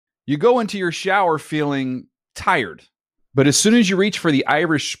You go into your shower feeling tired, but as soon as you reach for the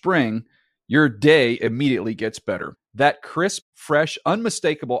Irish Spring, your day immediately gets better. That crisp, fresh,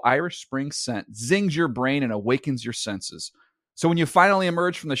 unmistakable Irish Spring scent zings your brain and awakens your senses. So when you finally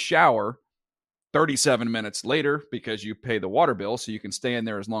emerge from the shower 37 minutes later, because you pay the water bill so you can stay in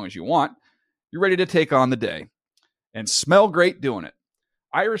there as long as you want, you're ready to take on the day and smell great doing it.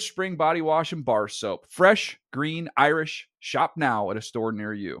 Irish Spring Body Wash and Bar Soap. Fresh, green, Irish. Shop now at a store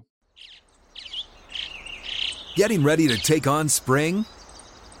near you. Getting ready to take on spring?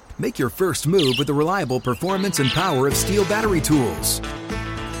 Make your first move with the reliable performance and power of Steel battery tools.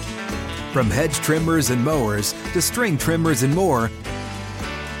 From hedge trimmers and mowers to string trimmers and more,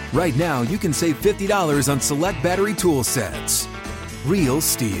 right now you can save $50 on select battery tool sets. Real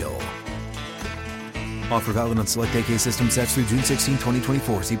Steel. Offer valid on select AK system sets through June 16,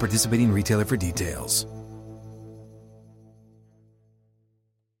 2024. See participating retailer for details.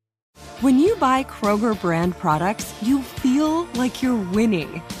 When you buy Kroger brand products, you feel like you're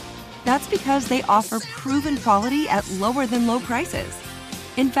winning. That's because they offer proven quality at lower than low prices.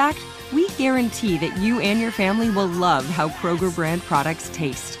 In fact, we guarantee that you and your family will love how Kroger brand products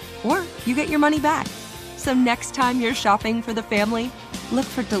taste, or you get your money back. So next time you're shopping for the family, look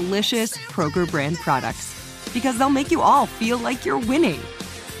for delicious Kroger brand products, because they'll make you all feel like you're winning.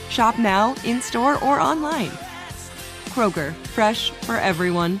 Shop now, in-store, or online. Kroger, fresh for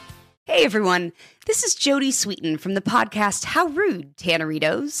everyone. Hey everyone, this is Jody Sweeten from the podcast How Rude,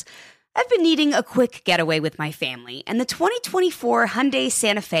 Tanneritos. I've been needing a quick getaway with my family, and the 2024 Hyundai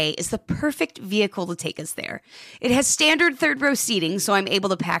Santa Fe is the perfect vehicle to take us there. It has standard third-row seating, so I'm able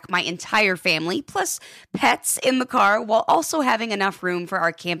to pack my entire family, plus pets, in the car, while also having enough room for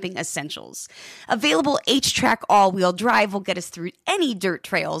our camping essentials. Available H-Track all-wheel drive will get us through any dirt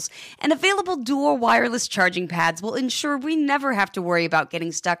trails, and available dual wireless charging pads will ensure we never have to worry about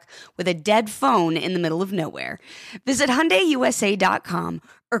getting stuck with a dead phone in the middle of nowhere. Visit HyundaiUSA.com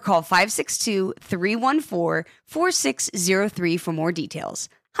or call 562-314-4603 for more details.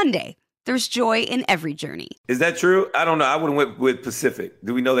 Hyundai, there's joy in every journey. Is that true? I don't know. I would have went with Pacific.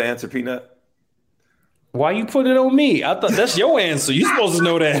 Do we know the answer, Peanut? Why you put it on me? I thought that's your answer. You're supposed to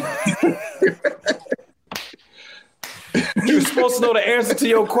know that. You're supposed to know the answer to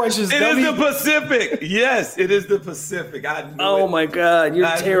your questions. It is the Pacific. Yes, it is the Pacific. I knew Oh it. my God, you're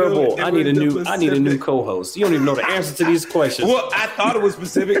terrible. I need a new co-host. You don't even know the answer to these questions. Well, I thought it was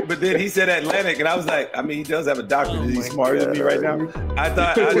Pacific, but then he said Atlantic, and I was like, I mean, he does have a doctorate. He's smarter than me right now. I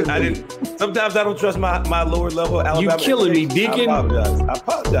thought I didn't. Sometimes I don't trust my lower level Alabama. You killing me, Deacon. I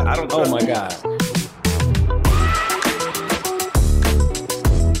apologize. I don't trust Oh my God.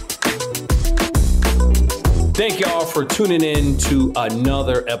 Thank y'all for tuning in to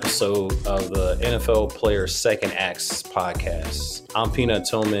another episode of the NFL Players Second Acts podcast. I'm Peanut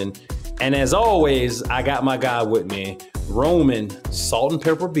Tillman, and as always, I got my guy with me, Roman Salt and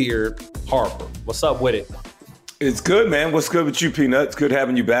Pepper Beard Harper. What's up with it? It's good, man. What's good with you, Peanut? It's good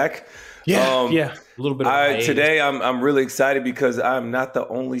having you back. Yeah, a little bit. Today, I'm really excited because I'm not the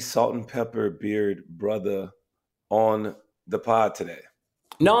only Salt and Pepper Beard brother on the pod today.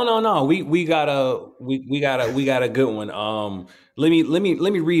 No. We got a good one. Let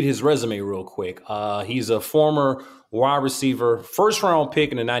me read his resume real quick. He's a former wide receiver, first round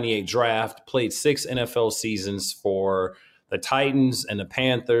pick in the 98 draft, played 6 NFL seasons for the Titans and the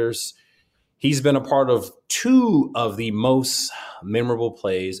Panthers. He's been a part of 2 of the most memorable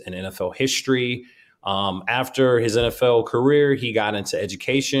plays in NFL history. After his NFL career, he got into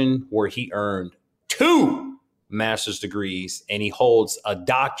education where he earned 2 master's degrees, and he holds a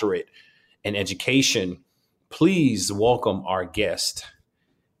doctorate in education. Please welcome our guest,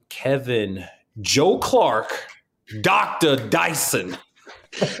 Kevin Joe Clark, Dr. Dyson.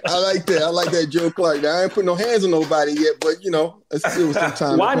 I like that, Joe Clark. Now, I ain't put no hands on nobody yet, but, you know, it's still some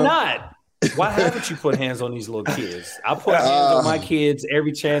time. Why not? Why haven't you put hands on these little kids? I put hands on my kids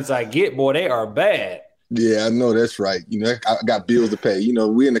every chance I get. Boy, they are bad. Yeah, I know that's right. You know, I got bills to pay. You know,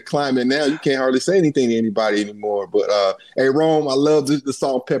 we're in the climate now. You can't hardly say anything to anybody anymore. But, hey, Rome, I love the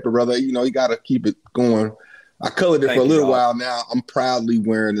salt and pepper, brother. You know, you got to keep it going. I colored it for a little while now. I'm proudly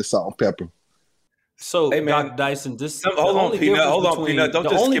wearing the salt and pepper. So, hey, man, Dr. Dyson, hold on, Peanut. Don't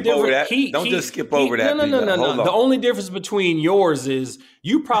just skip over that. Don't just skip over that. No. The only difference between yours is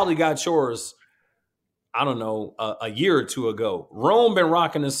you probably got yours, I don't know, a year or 2 ago. Rome been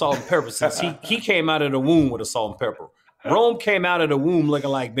rocking the salt and pepper since he came out of the womb with a salt and pepper. Rome came out of the womb looking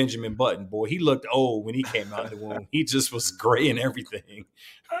like Benjamin Button. Boy, he looked old when he came out of the womb. He just was gray and everything.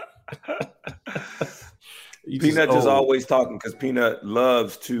 Peanut just always talking because Peanut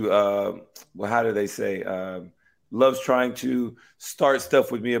loves to, how do they say, loves trying to start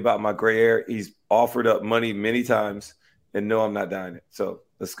stuff with me about my gray hair. He's offered up money many times, and no, I'm not dying it. So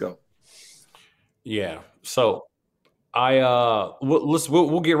let's go. Yeah. So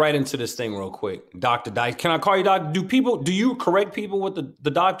we'll get right into this thing real quick. Dr. Dyson. Can I call you Doctor? Do you correct people with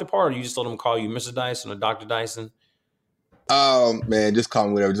the doctor part, or you just let them call you Mr. Dyson or Dr. Dyson? Man, just call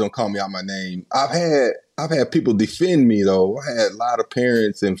me whatever. Just don't call me out my name. I've had people defend me though. I had a lot of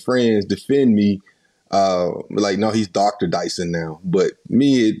parents and friends defend me. Like, no, he's Dr. Dyson now. But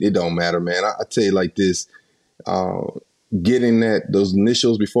me, it don't matter, man. I tell you like this. Getting those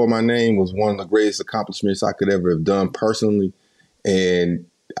initials before my name was one of the greatest accomplishments I could ever have done personally. And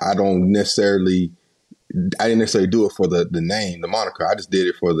I didn't necessarily do it for the name, the moniker. I just did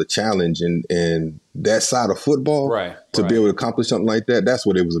it for the challenge and that side of football. Right. To be able to accomplish something like that. That's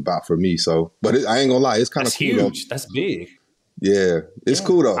what it was about for me. So, but I ain't gonna lie, it's kind of cool. Huge. Though. That's big. Yeah, it's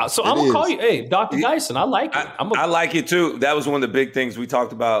cool though. So I'm gonna call you, hey, Dr. Dyson. I like it. I like it too. That was one of the big things we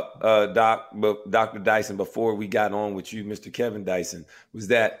talked about, Dr. Dyson, before we got on with you, Mr. Kevin Dyson, was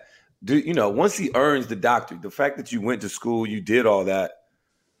that, once he earns the doctorate, the fact that you went to school, you did all that,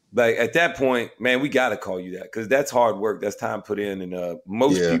 like at that point, man, we got to call you that because that's hard work. That's time put in, and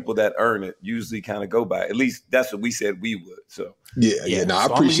most people that earn it usually kind of go by. At least that's what we said we would. So yeah. No, I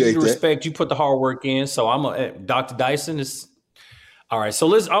appreciate that. Respect. You put the hard work in. So Dr. Dyson is. All right,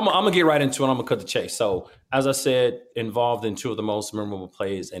 so I'm gonna get right into it. I'm gonna cut the chase. So, as I said, involved in two of the most memorable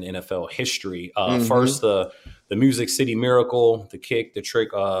plays in NFL history. First, the Music City Miracle, the kick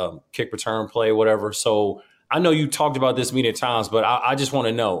return play, whatever. So, I know you talked about this many times, but I just want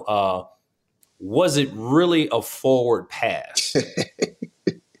to know: was it really a forward pass?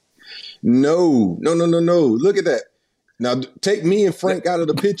 No. Look at that. Now, take me and Frank out of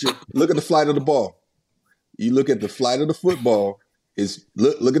the picture. Look at the flight of the ball. You look at the flight of the football.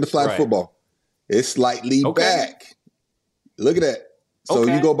 Look at the flight of football. It's slightly back. Look at that. So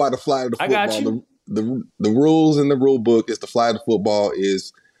you go by the flight of the football. I got you. The rules in the rule book is the flight of football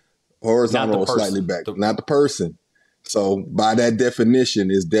is horizontal or slightly back, not the person. So by that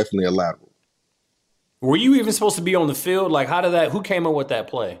definition, it's definitely a lateral. Were you even supposed to be on the field? Like, who came up with that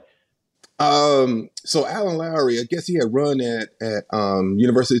play? So Alan Lowry, I guess he had run at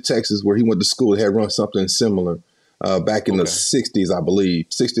University of Texas where he went to school. He had run something similar. Back in the 60s, I believe,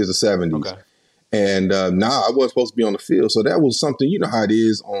 60s or 70s. Okay. And I wasn't supposed to be on the field. So that was something, you know how it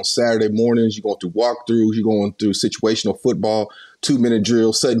is on Saturday mornings. You're going through walkthroughs, you're going through situational football, 2-minute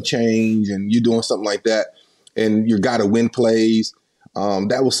drill, sudden change, and you're doing something like that. And you got to win plays.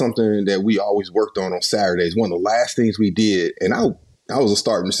 That was something that we always worked on Saturdays. One of the last things we did. And I was a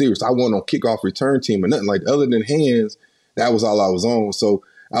starting receiver, so I wasn't on kickoff return team or nothing like other than hands. That was all I was on. So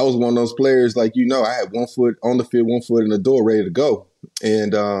I was one of those players, like, I had 1 foot on the field, 1 foot in the door, ready to go.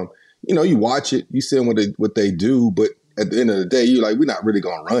 And, you watch it, you see what they do. But at the end of the day, you're like, we're not really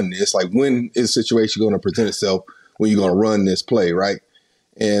going to run this. Like, when is the situation going to present itself when you're going to run this play, right?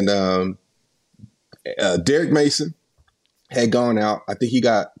 And Derek Mason had gone out. I think he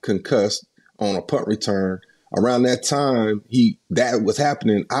got concussed on a punt return. Around that time, that was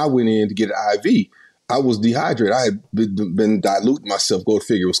happening. I went in to get an IV. I was dehydrated. I had been diluting myself. Go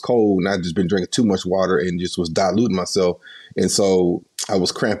figure, it was cold, and I'd just been drinking too much water and just was diluting myself. And so I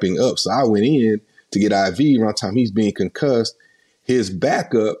was cramping up. So I went in to get IV around the time he's being concussed. His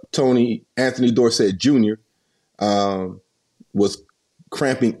backup, Anthony Dorsett Jr., was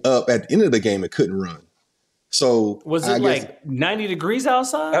cramping up at the end of the game and couldn't run. So was it like 90 degrees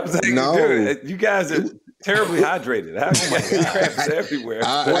outside? I was like, no, dude, you guys are terribly hydrated. Cramps everywhere.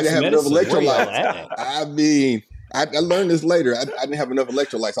 I didn't have enough electrolytes. I mean, I learned this later. I didn't have enough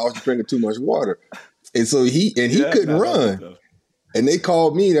electrolytes. I was just drinking too much water, and so he couldn't run. And they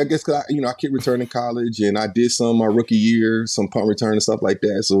called me. I guess I kicked return in college, and I did some my rookie year, some punt return and stuff like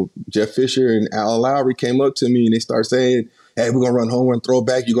that. So Jeff Fisher and Alan Lowry came up to me and they started saying, "Hey, we're gonna run home run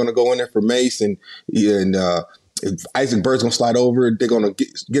throwback. You're gonna go in there for Mace, and Isaac Bird's gonna slide over. They're gonna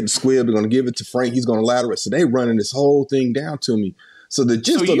get the squib. They're gonna give it to Frank. He's gonna lateral it." So they running this whole thing down to me. So the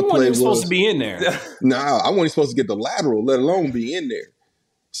gist of the play was supposed to be in there. No, I wasn't supposed to get the lateral, let alone be in there.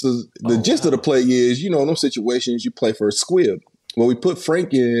 So the gist of the play is, in those situations you play for a squib. Well, we put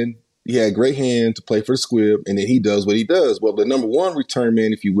Frank in. He had great hand to play for the squib, and then he does what he does. Well, the number one return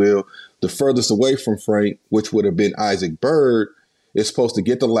man, if you will, the furthest away from Frank, which would have been Isaac Bird, is supposed to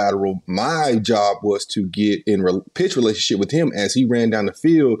get the lateral. My job was to get in pitch relationship with him as he ran down the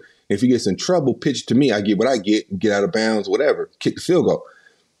field. If he gets in trouble, pitch to me. I get what I get out of bounds, whatever, kick the field goal.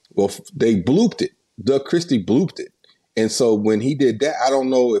 Well, they blooped it. Doug Christie blooped it. And so when he did that, I don't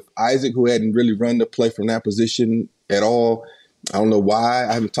know if Isaac, who hadn't really run the play from that position at all, I don't know why.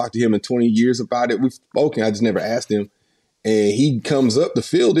 I haven't talked to him in 20 years about it. We've spoken. I just never asked him. And he comes up to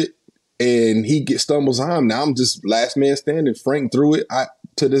field it, and he stumbles on. Now I'm just last man standing. Frank threw it.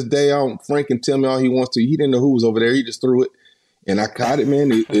 To this day, Frank can tell me all he wants to. He didn't know who was over there. He just threw it. And I caught it,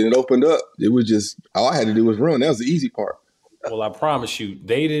 man. It opened up. It was just, all I had to do was run. That was the easy part. Well, I promise you,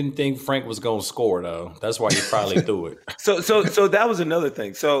 they didn't think Frank was going to score, though. That's why he probably threw it. So that was another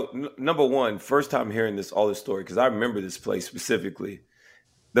thing. So number one, first time hearing all this story, because I remember this play specifically.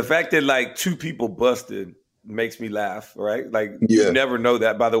 The fact that like two people busted makes me laugh, right? Like you never know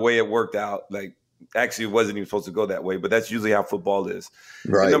that by the way it worked out. Like actually it wasn't even supposed to go that way, but that's usually how football is.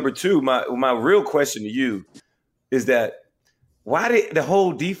 Right. And number two, my real question to you is that why did the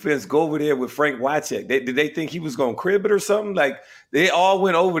whole defense go over there with Frank Wycheck? Did they think he was going to crib it or something? Like they all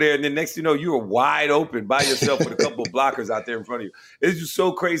went over there, and then next thing you know, you were wide open by yourself with a couple of blockers out there in front of you. It's just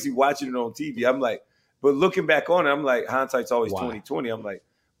so crazy watching it on TV. I'm like, but looking back on it, I'm like, hindsight's always 20/20. I'm like,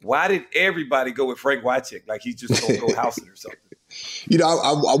 why did everybody go with Frank Wycheck? Like he's just going to go house it or something. You know,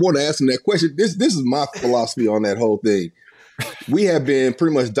 I want to ask him that question. This is my philosophy on that whole thing. We have been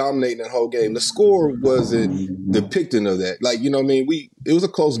pretty much dominating that whole game. The score wasn't depicting of that. Like, you know what I mean? It was a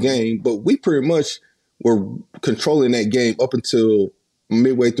close game, but we pretty much were controlling that game up until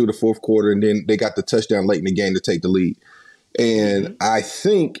midway through the fourth quarter, and then they got the touchdown late in the game to take the lead. And I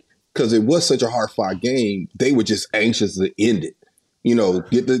think because it was such a hard-fought game, they were just anxious to end it. You know,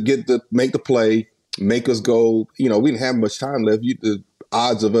 make the play, make us go. You know, we didn't have much time left. The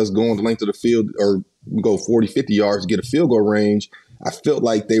odds of us going the length of the field or go 40, 50 yards to get a field goal range, I felt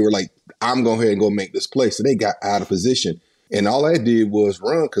like they were like, I'm going to go ahead and go make this play. So they got out of position. And all I did was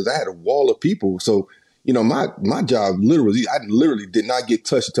run because I had a wall of people. So, you know, my job I literally did not get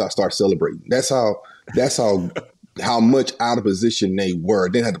touched until I started celebrating. That's how much out of position they were.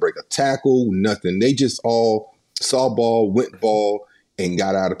 They didn't have to break a tackle, nothing. They just all saw ball, went ball, and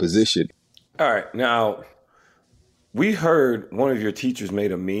got out of position. All right. Now, we heard one of your teachers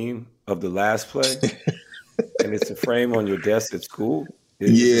made a meme of the last play, and it's a frame on your desk at school.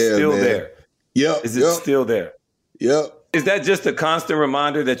 Is it still there? Yep. Is it still there? Yep. Is that just a constant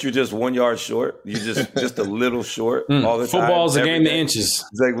reminder that you're just 1 yard short? You're just a little short all the time? Football's a game of inches.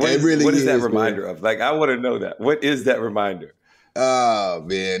 It's like, what is that reminder of? Like, I want to know that. What is that reminder? Oh,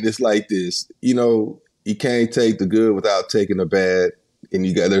 man, it's like this. You know, you can't take the good without taking the bad. And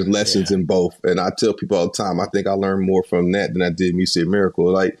there's lessons in both. And I tell people all the time, I think I learned more from that than I did Music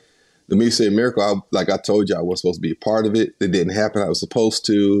Miracle. Like the Music Miracle, like I told you, I was supposed to be a part of it. It didn't happen. I was supposed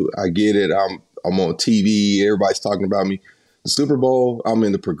to. I get it. I'm on TV. Everybody's talking about me. The Super Bowl, I'm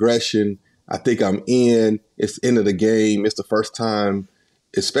in the progression. I think I'm in. It's the end of the game. It's the first time,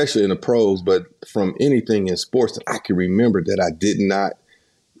 especially in the pros, but from anything in sports that I can remember that I did not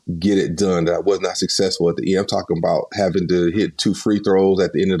get it done, that I was not successful at the end. I'm talking about having to hit 2 free throws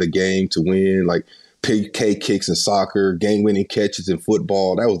at the end of the game to win, like PK kicks in soccer, game-winning catches in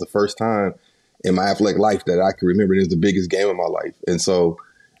football. That was the first time in my athletic life that I can remember. It was the biggest game of my life. And so,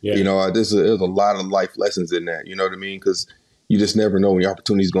 you know, there's a lot of life lessons in that, you know what I mean? Because you just never know when your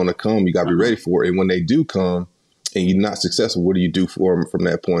opportunity is going to come. You got to be ready for it. And when they do come and you're not successful, what do you do for them from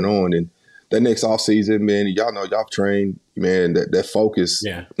that point on? And that next offseason, man, y'all know y'all trained, man, that focus.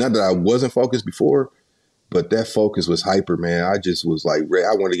 Yeah. Not that I wasn't focused before, but that focus was hyper, man. I just was like,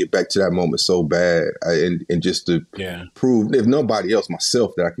 I want to get back to that moment so bad. And just to prove, if nobody else,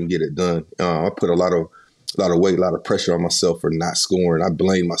 myself, that I can get it done. I put a lot of weight, a lot of pressure on myself for not scoring. I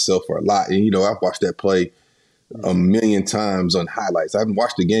blame myself for a lot. And, you know, I've watched that play a million times on highlights. I haven't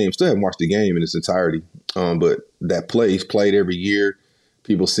watched the game, still haven't watched the game in its entirety. But that play is played every year.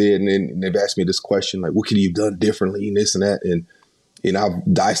 People see it, and they've asked me this question, like, what could he have done differently and this and that? And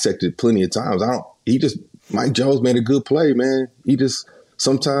I've dissected plenty of times. Mike Jones made a good play, man.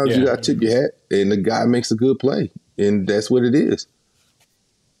 Sometimes you got to tip your hat, and the guy makes a good play, and that's what it is.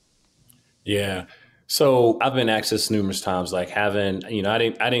 Yeah. So I've been asked this numerous times, like having, you know, I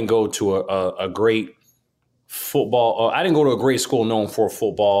didn't go to a great football. I didn't go to a great school known for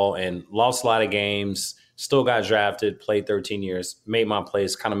football and lost a lot of games. Still got drafted, played 13 years, made my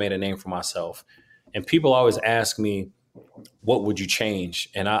place, kind of made a name for myself. And people always ask me, what would you change?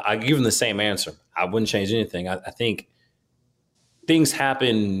 And I give them the same answer. I wouldn't change anything. I think things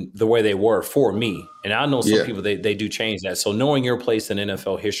happen the way they were for me. And I know some people, they do change that. So knowing your place in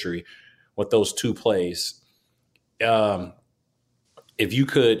NFL history with those 2 plays, if you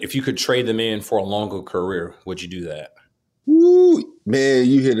could trade them in for a longer career, would you do that? Woo, man,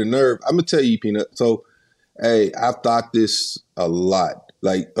 you hit a nerve. I'm going to tell you, Peanut. So, hey, I've thought this a lot.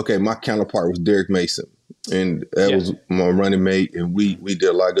 Like, okay, my counterpart was Derek Mason, and that was my running mate, and we did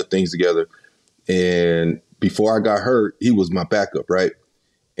a lot of good things together. And before I got hurt, he was my backup, right?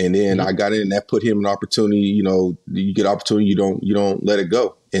 And then I got in, and that put him an opportunity. You know, you get opportunity, you don't let it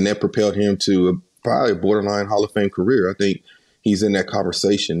go, and that propelled him to probably a borderline Hall of Fame career. I think he's in that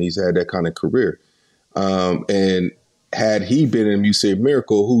conversation. He's had that kind of career, and had he been in Music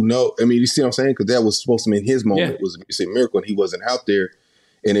Miracle, who knows? I mean, you see what I'm saying? Because that was supposed to be his moment. It was a Music Miracle, and he wasn't out there,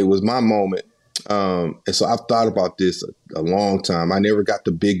 and it was my moment. And so I've thought about this a long time. I never got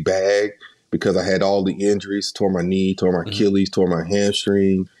the big bag because I had all the injuries, tore my knee, tore my Achilles, tore my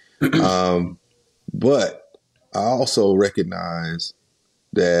hamstring. But I also recognize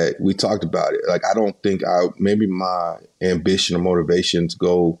that we talked about it. Like, I don't think maybe my ambition or motivation to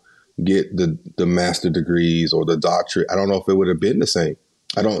go get the master degrees or the doctorate, I don't know if it would have been the same.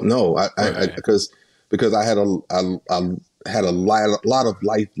 I don't know. Because I had a lot of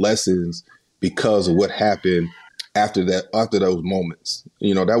life lessons because of what happened after those moments.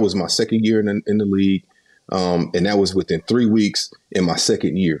 You know, that was my second year in the league. And that was within 3 weeks in my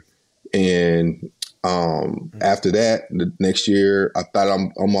second year. And after that, the next year, I thought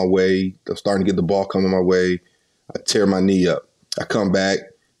I'm on my way. I'm starting to get the ball coming my way. I tear my knee up. I come back,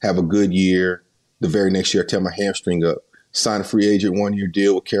 have a good year. The very next year, I tear my hamstring up. Sign a free agent 1-year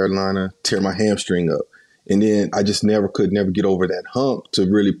deal with Carolina, tear my hamstring up. And then I just could never get over that hump to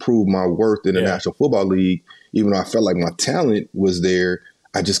really prove my worth in the National Football League. Even though I felt like my talent was there,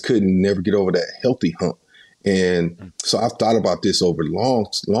 I just never get over that healthy hump. And so I've thought about this over long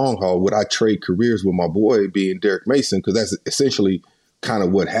haul. Would I trade careers with my boy being Derek Mason? Because that's essentially kind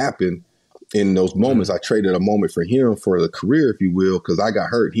of what happened in those moments. I traded a moment for him for the career, if you will, because I got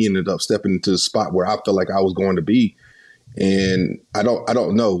hurt. He ended up stepping into the spot where I felt like I was going to be. And I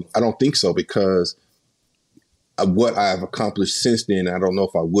don't know. I don't think so, because of what I've accomplished since then, I don't know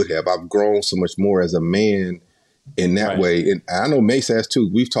if I would have. I've grown so much more as a man in that way. And I know Mace has too.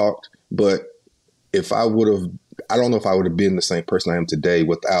 We've talked, but if I would have, I don't know if I would have been the same person I am today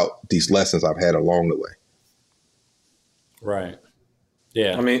without these lessons I've had along the way. Right.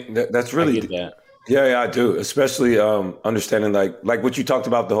 Yeah. I mean, that's really, I get that. Yeah, I do. Especially understanding like what you talked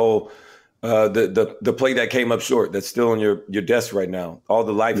about, the whole, the play that came up short, that's still on your desk right now. All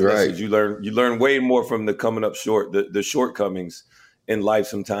the life lessons you learn way more from the coming up short, the shortcomings in life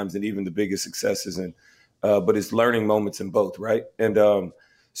sometimes than even the biggest successes. And, but it's learning moments in both. Right. And,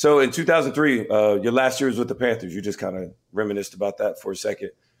 so in 2003, your last year was with the Panthers. You just kind of reminisced about that for a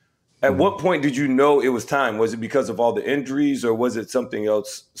second. At what point did you know it was time? Was it because of all the injuries, or was it something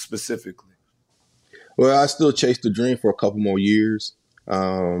else specifically? Well, I still chased the dream for a couple more years.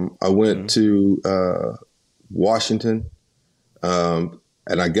 I went to Washington, and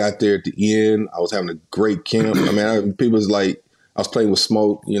I got there at the end. I was having a great camp. I mean, people was like, I was playing with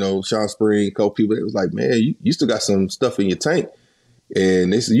Smoke, Sean Spring, a couple people. It was like, man, you still got some stuff in your tank.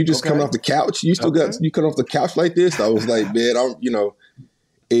 And they said, you just coming off the couch? You still you come off the couch like this? I was like, man,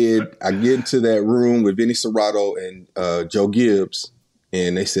 and I get into that room with Vinny Serrato and Joe Gibbs.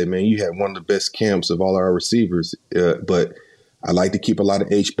 And they said, man, you had one of the best camps of all our receivers. But I like to keep a lot of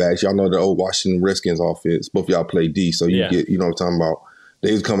H-backs. Y'all know the old Washington Redskins offense. Both of y'all play D. So you get, what I'm talking about.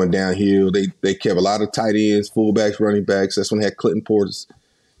 They was coming downhill. They kept a lot of tight ends, fullbacks, running backs. That's when they had Clinton Portis.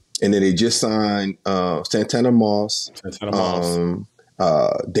 And then they just signed Santana Moss.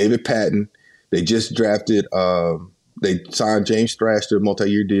 David Patton. They just drafted, they signed James Thrash to a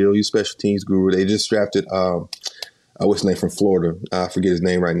multi-year deal. He's a special teams guru. They just drafted, what's his name from Florida? I forget his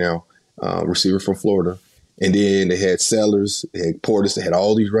name right now. Receiver from Florida. And then they had Sellers, they had Portis, they had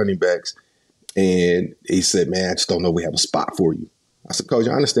all these running backs. And he said, man, I just don't know we have a spot for you. I said, Coach,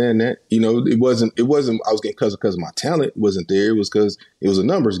 I understand that. It wasn't, I was getting because of my talent wasn't there. It was because it was a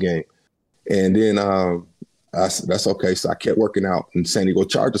numbers game. And then, that's okay. So I kept working out, and San Diego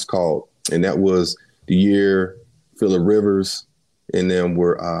Chargers called, and that was the year Phillip Rivers and them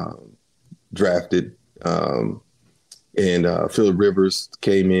were drafted. And Phillip Rivers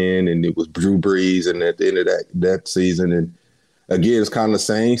came in, and it was Drew Brees, and at the end of that season, and again, it's kind of the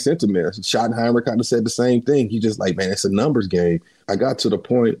same sentiment. Schottenheimer kind of said the same thing. He just like, man, it's a numbers game. I got to the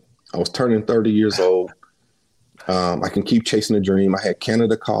point, I was turning 30 years old. I can keep chasing the dream. I had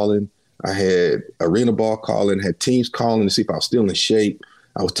Canada calling. I had Arena Ball calling, had teams calling to see if I was still in shape.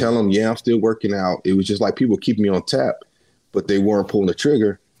 I was telling them, yeah, I'm still working out. It was just like people keeping me on tap, but they weren't pulling the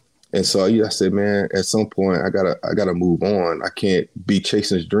trigger. And so I said, man, at some point I gotta move on. I can't be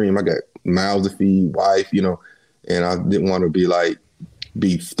chasing this dream. I got mouths to feed, wife, and I didn't want to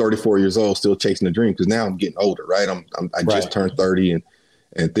be 34 years old still chasing the dream, because now I'm getting older, right? I just turned 30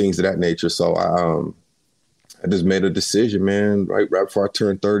 and things of that nature. So I just made a decision, man, right before I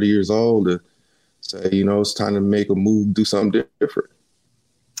turned 30 years old, to say, it's time to make a move, do something different.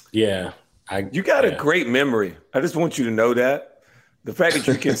 Yeah. You got a great memory. I just want you to know that. The fact that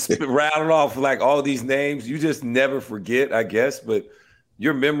you can rattle off like all these names, you just never forget, I guess. But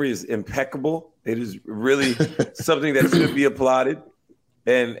your memory is impeccable. It is really something that should be applauded.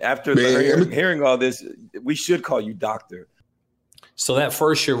 And after hearing all this, we should call you doctor. So that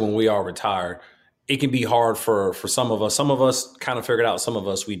first year when we all retired, it can be hard for some of us. Some of us kind of figured out, some of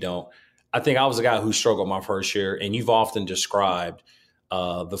us we don't. I think I was a guy who struggled my first year, and you've often described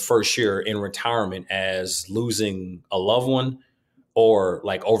the first year in retirement as losing a loved one or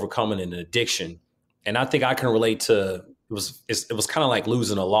like overcoming an addiction. And I think I can relate to it was kind of like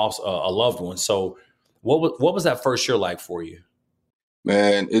losing a loved one. So what was that first year like for you?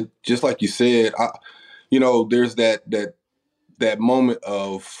 Man, it just like you said, there's that moment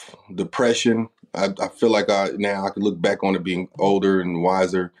of depression. I feel like now I can look back on it being older and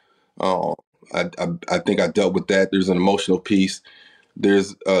wiser. I think I dealt with that. There's an emotional piece.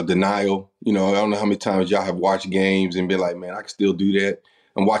 There's denial. I don't know how many times y'all have watched games and been like, man, I can still do that.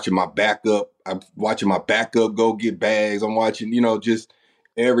 I'm watching my backup. Go get bags. I'm watching, just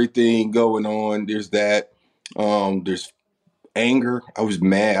everything going on. There's that. There's anger. I was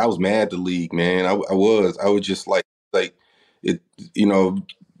mad. I was mad at the league, man. I was just like it,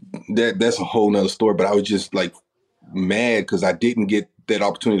 that's a whole nother story, but I was just like mad because I didn't get that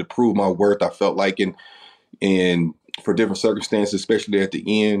opportunity to prove my worth. I felt like, and for different circumstances, especially at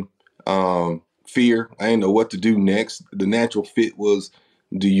the end, fear. I didn't know what to do next. The natural fit was,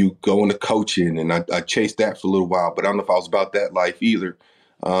 do you go into coaching? And I chased that for a little while, but I don't know if I was about that life either.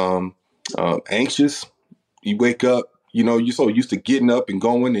 Anxious. You wake up, you're so used to getting up and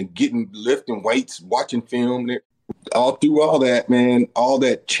going and lifting weights, watching film. All through all that, man, all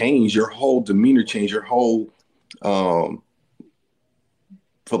that changed. Your whole demeanor changed. Your whole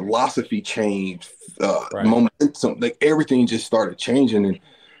philosophy changed. Momentum, like everything just started changing.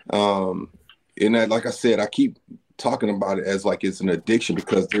 And that, like I said, I keep talking about it as like it's an addiction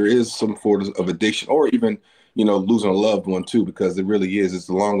because there is some form of addiction, or even losing a loved one too, because it really is. It's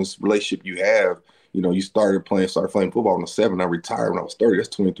the longest relationship you have. You started playing football when I was 7. I retired when I was 30. That's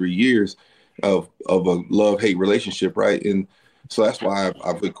 23 years of a love-hate relationship, right? And so that's why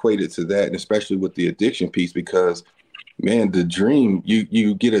I've equated to that, and especially with the addiction piece, because, man, the dream,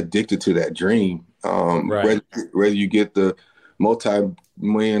 you get addicted to that dream. Right. Whether you get the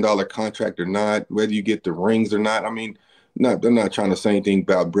multi-million-dollar contract or not, whether you get the rings or not. I mean, they're not trying to say anything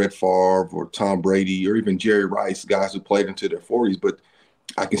about Brett Favre or Tom Brady or even Jerry Rice, guys who played into their 40s, but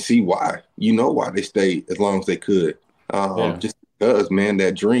I can see why. Why they stayed as long as they could. Just because, man,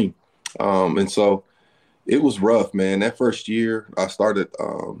 that dream. And so it was rough, man. That first year I started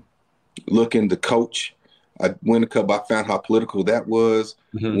looking to coach. I went I found how political that was.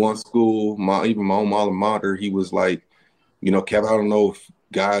 Mm-hmm. One school, even my own alma mater, he was like, Kev, I don't know if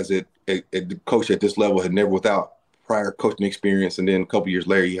guys at the coach at this level had never without prior coaching experience. And then a couple years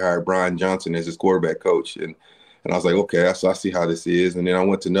later, he hired Brian Johnson as his quarterback coach. And I was like, okay, so I see how this is. And then I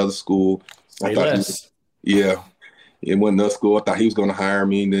went to another school. It went to another school. I thought he was going to hire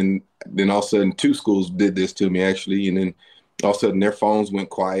me. And then all of a sudden, 2 schools did this to me, actually. And then all of a sudden, their phones went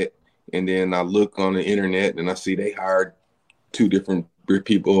quiet. And then I look on the internet and I see they hired 2 different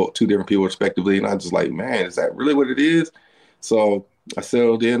people respectively. And I just like, man, is that really what it is? So I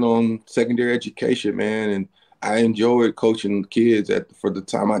settled in on secondary education, man. And I enjoyed coaching kids for the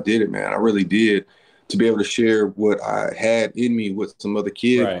time I did it, man. I really did. To be able to share what I had in me with some other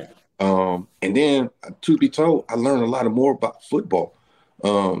kids. Right. And then, truth be told, I learned a lot more about football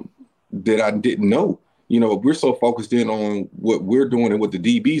that I didn't know. We're so focused in on what we're doing and what the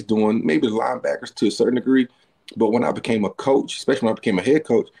DB's doing, maybe the linebackers to a certain degree. But when I became a coach, especially when I became a head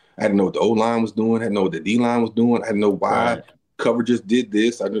coach, I didn't know what the O-line was doing. I didn't know what the D-line was doing. I didn't know why coverages did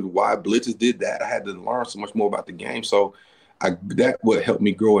this. I didn't know why blitzes did that. I had to learn so much more about the game. So that would help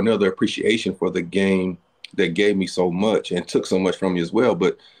me grow another appreciation for the game that gave me so much and took so much from me as well.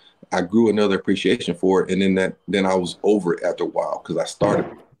 But I grew another appreciation for it. And then I was over it after a while because I started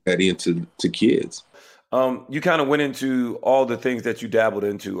that into kids. You kind of went into all the things that you dabbled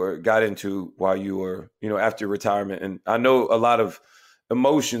into or got into while you were, after retirement. And I know a lot of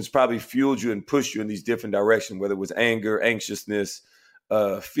emotions probably fueled you and pushed you in these different directions, whether it was anger, anxiousness,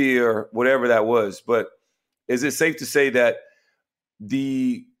 fear, whatever that was. But is it safe to say that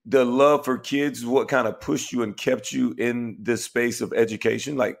the love for kids is what kind of pushed you and kept you in this space of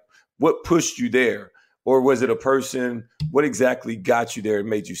education? Like, what pushed you there? Or was it a person? What exactly got you there and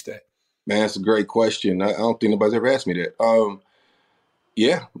made you stay? Man, that's a great question. I don't think nobody's ever asked me that.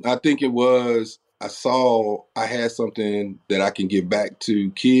 Yeah, I think it was, I saw I had something that I can give back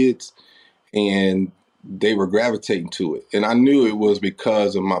to kids. And they were gravitating to it. And I knew it was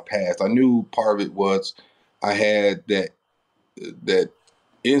because of my past. I knew part of it was I had that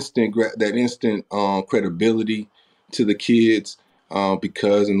instant credibility to the kids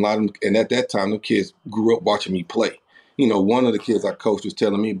because and a lot of them, and at that time the kids grew up watching me play. One of the kids I coached was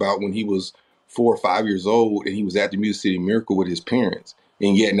telling me about when he was 4 or 5 years old and he was at the Music City Miracle with his parents,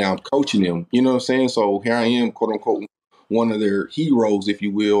 and yet now I'm coaching them. You know what I'm saying? So here I am, quote unquote, one of their heroes, if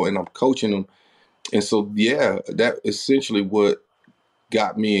you will, and I'm coaching them. And so, yeah, that essentially what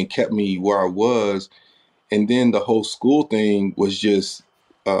got me and kept me where I was. And then the whole school thing was just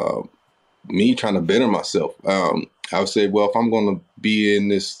me trying to better myself. I said, well, if I'm going to be in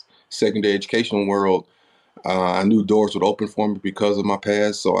this secondary educational world, I knew doors would open for me because of my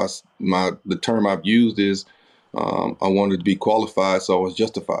past. So the term I've used is I wanted to be qualified, so I was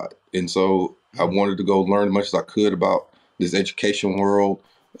justified. And so I wanted to go learn as much as I could about this education world,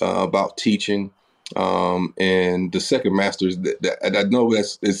 about teaching. And the second master's, and I know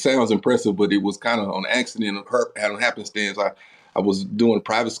it sounds impressive, but it was kind of on accident, on happenstance. I was doing a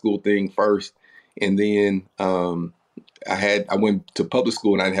private school thing first, and then I went to public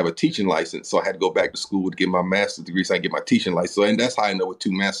school and I didn't have a teaching license, so I had to go back to school to get my master's degree so I could get my teaching license. So, and that's how I know with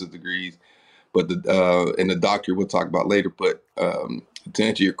 2 master's degrees. But and the doctor we'll talk about later. But to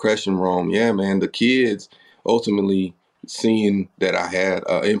answer your question, Rome, yeah, man, the kids ultimately seeing that I had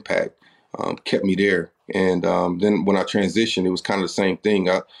impact kept me there. And then when I transitioned, it was kind of the same thing.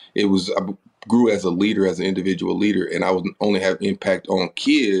 I grew as a leader, as an individual leader, and I was only having impact on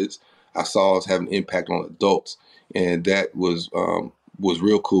kids. I saw us having impact on adults, and that was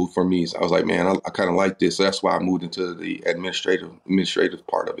real cool for me. So I was like, man, I kind of like this. So that's why I moved into the administrative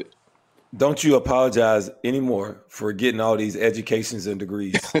part of it. Don't you apologize anymore for getting all these educations and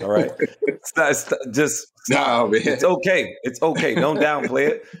degrees. All right. Just stop. No, man. It's okay. It's okay. Don't downplay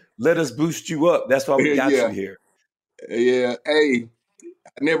it. Let us boost you up. That's why we got you here. Yeah. Hey,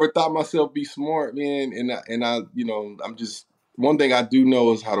 I never thought myself be smart, man. And I, I'm just, one thing I do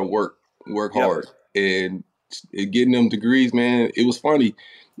know is how to work hard. And getting them degrees, man, it was funny.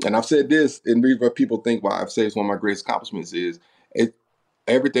 And I've said this, and the reason why people think why I've said it's one of my greatest accomplishments is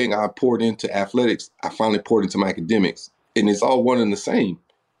everything I poured into athletics, I finally poured into my academics. And it's all one and the same.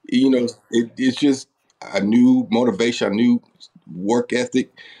 It's just I knew motivation, I knew work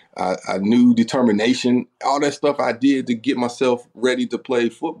ethic, I knew determination, all that stuff I did to get myself ready to play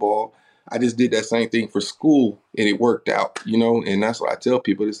football. I just did that same thing for school, and it worked out, and that's what I tell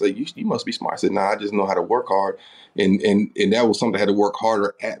people. It's like, you must be smart. I said, I just know how to work hard. And that was something I had to work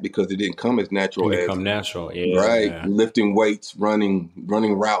harder at because it didn't come as natural. Yeah. Right. Yeah. Lifting weights, running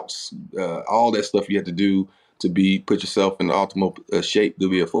routes, all that stuff you have to do to put yourself in the optimal shape to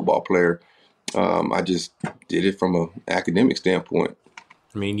be a football player. I just did it from an academic standpoint.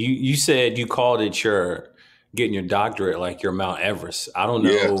 I mean, you said you called it getting your doctorate like your Mount Everest. I don't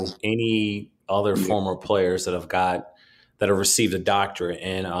know any other former players that have received a doctorate.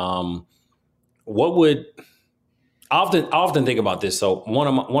 And I often think about this. So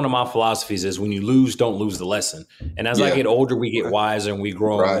one of my philosophies is when you lose, don't lose the lesson. And as I get older, we get wiser and we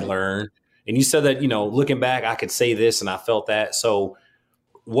grow and we learn. And you said that, looking back, I could say this and I felt that. So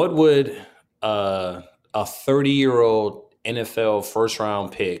what would a 30-year-old NFL first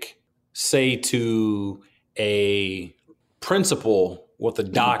round pick say to a principal with a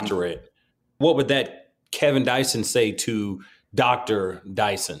doctorate? What would that Kevin Dyson say to Dr.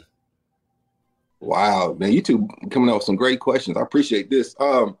 Dyson? Wow, man, you two coming up with some great questions. I appreciate this.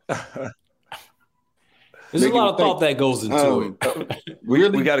 There's a lot of thought that goes into it.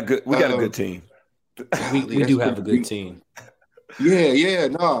 We got a good team. We do have a good team.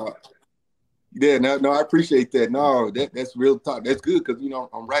 No, I appreciate that. No, that's real talk. That's good because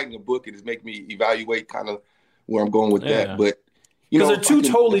I'm writing a book and it's making me evaluate kind of where I'm going with that. But because they're two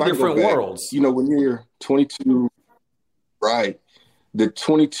totally different worlds. When you're 22, right? The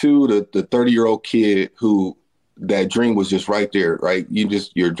 22 to the 30-year-old kid who that dream was just right there, right?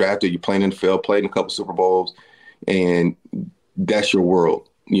 You're drafted, you're playing in the field, played in a couple Super Bowls, and that's your world.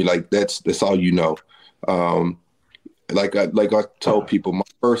 You're like, that's all you know. Like I told people, my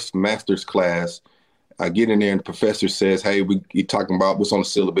first master's class, I get in there and the professor says, hey, you're talking about what's on the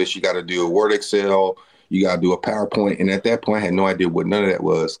syllabus. You got to do a Word Excel. You got to do a PowerPoint. And at that point, I had no idea what none of that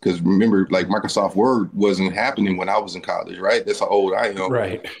was. Because remember, like Microsoft Word wasn't happening when I was in college, right? That's how old I am.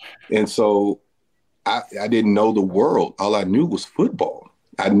 Right. And so I didn't know the world. All I knew was football.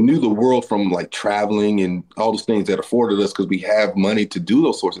 I knew the world from like traveling and all those things that afforded us because we have money to do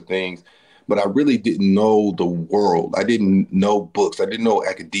those sorts of things. But I really didn't know the world. I didn't know books. I didn't know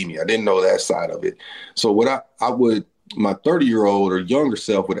academia. I didn't know that side of it. So what I would my 30-year-old or younger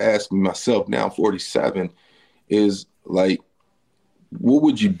self would ask me, myself now, I'm 47, is like, what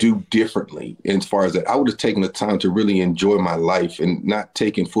would you do differently? And as far as that, I would have taken the time to really enjoy my life and not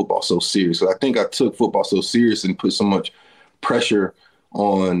taking football so serious. So I think I took football so serious and put so much pressure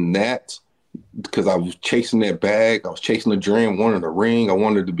on that because I was chasing that bag. I was chasing the dream, wanted a ring. I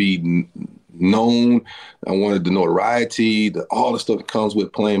wanted to be known. I wanted the notoriety, all the stuff that comes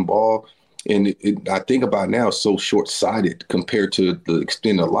with playing ball. And I think about now, it's so short-sighted compared to the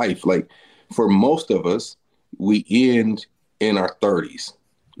extent of life. Like for most of us, we end in our 30s,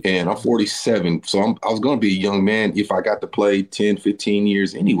 and I'm 47. So I was going to be a young man if I got to play 10, 15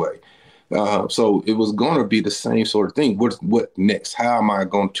 years anyway. So it was going to be the same sort of thing. What next? How am I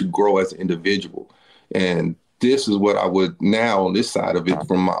going to grow as an individual? And this is what I would now on this side of it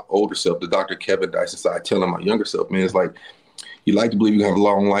from my older self, the Dr. Kevin Dyson side, telling my younger self, man, it's like, you like to believe you have a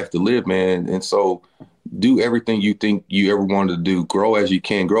long life to live, man. And so do everything you think you ever wanted to do. Grow as you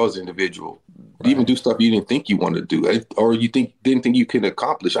can, grow as an individual. Right. Even do stuff you didn't think you wanted to do or you didn't think you could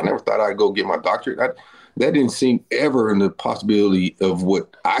accomplish. I never thought I'd go get my doctorate. That didn't seem ever in the possibility of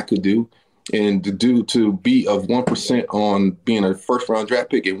what I could do. And to be of 1% on being a first round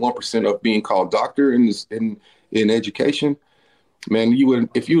draft pick and 1% of being called doctor in education, man,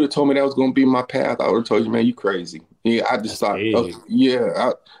 if you would have told me that was going to be my path, I would have told you, man, you crazy. Yeah, I just thought,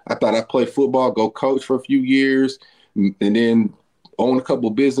 I thought I'd play football, go coach for a few years, and then own a couple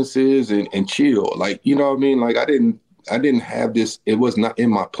of businesses and chill. Like, you know what I mean? Like I didn't have this. It was not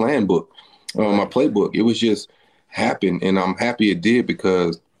in my plan book, my playbook. It was just happened, and I'm happy it did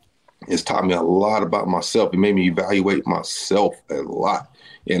because it's taught me a lot about myself. It made me evaluate myself a lot,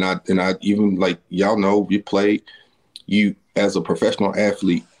 and I even like y'all know you as a professional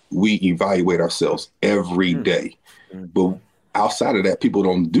athlete, we evaluate ourselves every day. But outside of that, people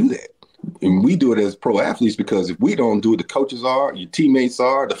don't do that. And we do it as pro athletes because if we don't do it, the coaches are, your teammates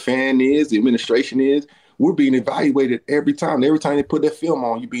are, the fan is, the administration is. We're being evaluated every time. Every time they put that film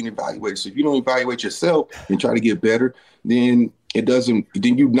on, you're being evaluated. So if you don't evaluate yourself and try to get better, then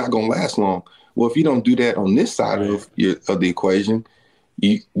then you're not going to last long. Well, if you don't do that on this side of the equation,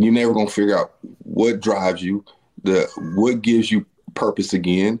 you're never going to figure out what drives you, what gives you purpose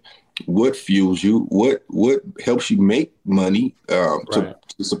again, what fuels you, what helps you make money to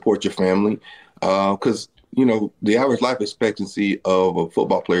support your family. Because, the average life expectancy of a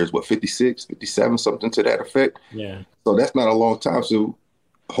football player is 56, 57, something to that effect. Yeah. So that's not a long time. So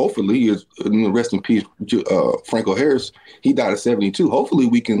hopefully, rest in peace, Franco Harris, he died at 72. Hopefully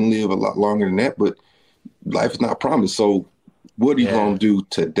we can live a lot longer than that, but life is not promised. So what are you going to do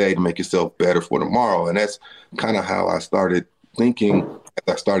today to make yourself better for tomorrow? And that's kind of how I started thinking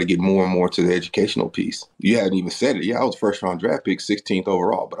as I started getting more and more to the educational piece. You hadn't even said it. Yeah, I was first round draft pick, 16th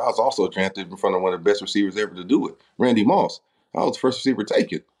overall, but I was also drafted in front of one of the best receivers ever to do it, Randy Moss. I was the first receiver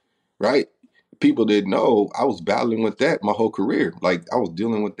taken, right? People didn't know I was battling with that my whole career. Like I was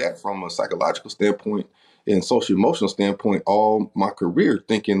dealing with that from a psychological standpoint and social emotional standpoint all my career,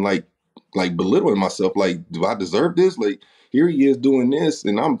 thinking like belittling myself. Like, do I deserve this? Like, here he is doing this,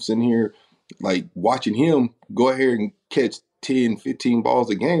 and I'm sitting here like watching him go ahead and catch 10, 15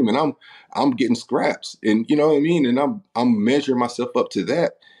 balls a game, and I'm getting scraps, and you know what I mean. And I'm measuring myself up to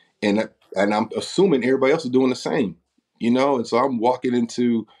that, and I'm assuming everybody else is doing the same, And so I'm walking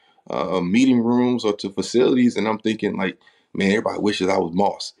into meeting rooms or to facilities, and I'm thinking like, man, everybody wishes I was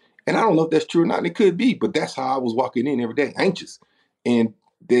Moss, and I don't know if that's true or not. And it could be, but that's how I was walking in every day, anxious, and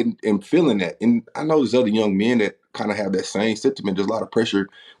feeling that. And I know there's other young men that kind of have that same sentiment. There's a lot of pressure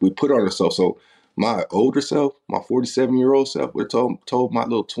we put on ourselves. So my older self, my 47-year-old self, would told my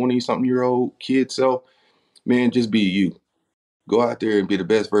little 20-something-year-old kid self, man, just be you. Go out there and be the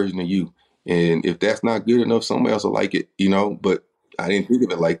best version of you. And if that's not good enough, somebody else will like it, but I didn't think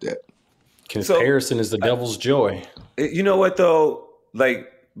of it like that. Comparison is the devil's joy. You know what, though?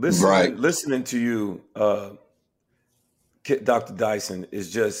 Like, listening to you, Dr. Dyson,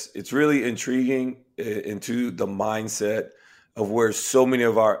 it's really intriguing into the mindset of where so many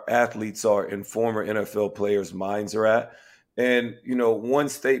of our athletes are and former NFL players' minds are at. And, one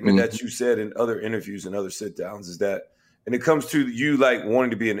statement that you said in other interviews and other sit downs is that, and it comes to you like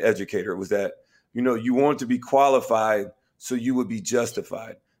wanting to be an educator, was that, you want to be qualified so you would be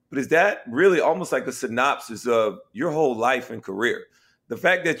justified. But is that really almost like a synopsis of your whole life and career? The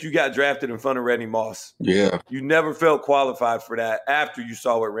fact that you got drafted in front of Randy Moss, you never felt qualified for that after you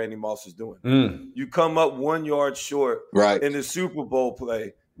saw what Randy Moss was doing. You come up 1 yard short in the Super Bowl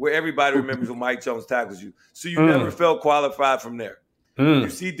play where everybody remembers when Mike Jones tackles you. So you never felt qualified from there. You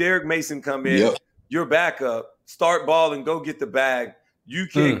see Derek Mason come in, your backup, start balling, go get the bag. You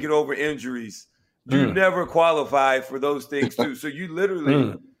can't get over injuries. you never qualify for those things too. So you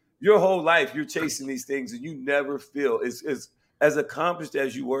literally, your whole life, you're chasing these things and you never feel as accomplished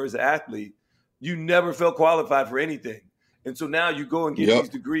as you were as an athlete, you never felt qualified for anything. And so now you go and get these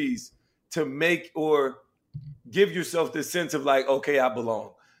degrees to make or give yourself this sense of like, okay, I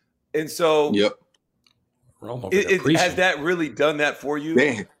belong. And so has that really done that for you?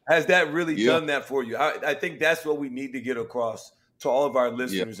 Man. Has that really done that for you? I think that's what we need to get across to all of our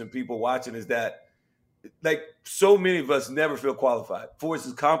listeners and people watching is that, like, so many of us never feel qualified. For as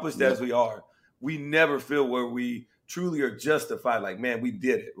accomplished as we are, we never feel where we truly are justified. Like, man, we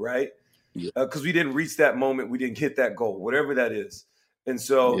did it, right? Because we didn't reach that moment. We didn't hit that goal, whatever that is. And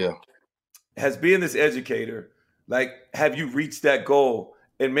so as being this educator, like, have you reached that goal?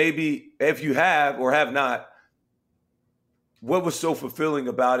 And maybe if you have or have not, what was so fulfilling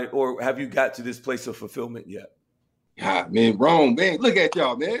about it? Or have you got to this place of fulfillment yet? God, man, wrong, man. Look at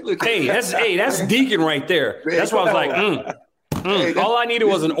y'all, man. That's Deacon right there. Man, that's why I was like, all I needed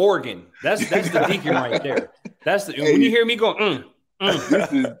was an organ. That's the Deacon right there. That's when you hear me go,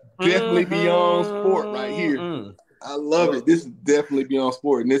 This is definitely beyond sport right here. I love it. This is definitely beyond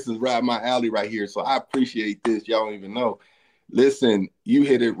sport, and this is right my alley right here. So I appreciate this. Y'all don't even know. Listen, you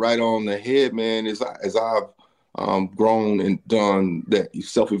hit it right on the head, man. As I've grown and done that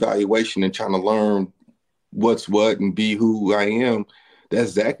self-evaluation and trying to learn what's what and be who I am,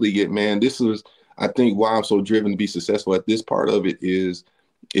 that's exactly it, man. This is, I think, why I'm so driven to be successful at this part of it is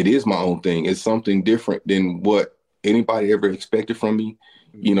my own thing. It's something different than what anybody ever expected from me.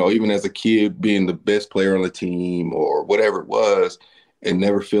 You know, even as a kid, being the best player on the team or whatever it was, and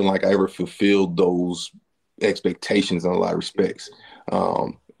never feeling like I ever fulfilled those expectations in a lot of respects.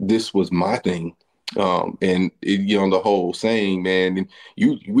 This was my thing. And you know, the whole saying, man, and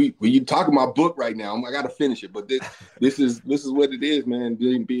you talking my book right now. I got to finish it, but this is what it is, man.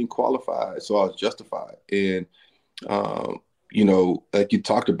 Being qualified, so I was justified. And you know, like you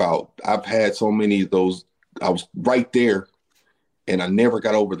talked about, I've had so many of those. I was right there, and I never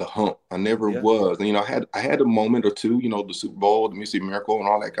got over the hump. I never was. And, you know, I had a moment or two. You know, the Super Bowl, the Mississippi Miracle, and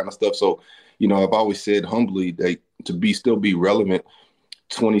all that kind of stuff. So, you know, I've always said humbly that to still be relevant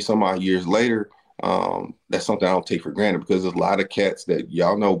 20 some odd years later. That's something I don't take for granted because there's a lot of cats that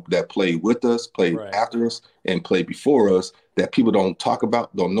y'all know that played with us, played after us, and played before us that people don't talk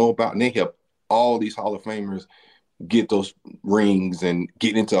about, don't know about, and they help all these Hall of Famers get those rings and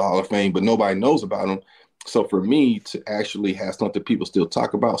get into the Hall of Fame, but nobody knows about them. So for me to actually have something people still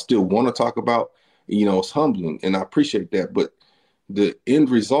talk about, still want to talk about, you know, it's humbling, and I appreciate that. But the end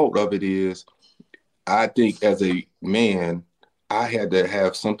result of it is, I think as a man, I had to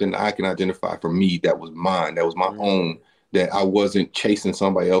have something I can identify for me that was mine, that was my own, that I wasn't chasing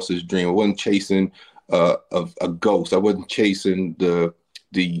somebody else's dream. I wasn't chasing a ghost. I wasn't chasing the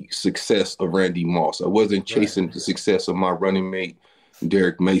success of Randy Moss. I wasn't chasing the success of my running mate,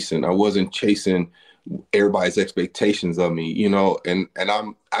 Derek Mason. I wasn't chasing everybody's expectations of me, you know, and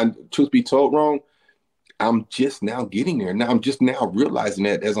I'm truth be told, wrong, I'm just now getting there. Now I'm just now realizing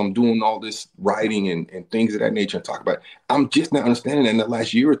that as I'm doing all this writing and things of that nature and talk about it, I'm just now understanding that in the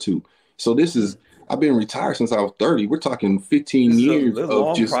last year or two. So I've been retired since I was 30. We're talking 15 years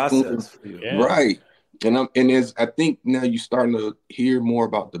of just process. Right. And as I think now you're starting to hear more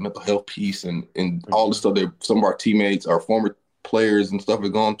about the mental health piece and all the stuff that some of our teammates, our former players and stuff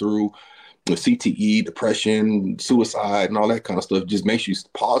have gone through. The CTE, depression, suicide, and all that kind of stuff just makes you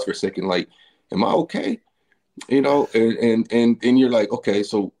pause for a second. Like, am I okay? You know, and you're like, okay,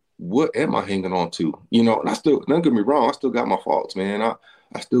 so what am I hanging on to? You know, and I still, don't get me wrong, I still got my faults, man.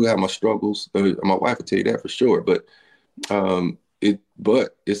 I still have my struggles. My wife will tell you that for sure. But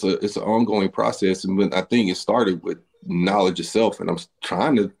it's an ongoing process, and I think it started with knowledge of self, and I'm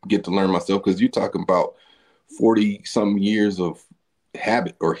trying to get to learn myself because you're talking about 40 some years of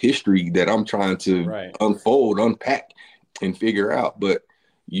habit or history that I'm trying to unfold, unpack, and figure out. But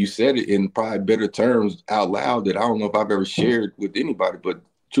you said it in probably better terms out loud that I don't know if I've ever shared with anybody. But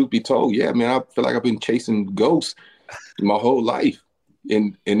truth be told, yeah, man, I feel like I've been chasing ghosts my whole life,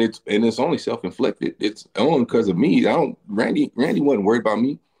 and it's only self-inflicted. It's only because of me. Randy wasn't worried about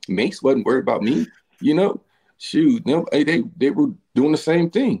me. Mace wasn't worried about me. You know, shoot, they were doing the same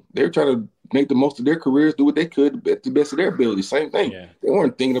thing. They were trying to make the most of their careers, do what they could at the best of their ability. Same thing. Yeah. They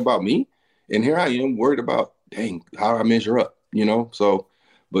weren't thinking about me. And here I am worried about, dang, how do I measure up, you know? So,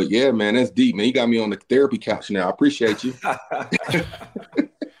 but yeah, man, that's deep, man. You got me on the therapy couch now. I appreciate you.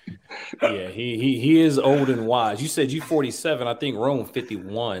 Yeah, he is old and wise. You said you 47. I think Rome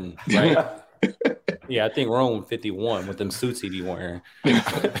 51, right? Yeah, I think Rome 51 with them suits he be wearing. Hey,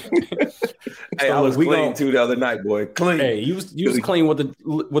 I was clean too the other night, boy. Clean. Hey, you was clean with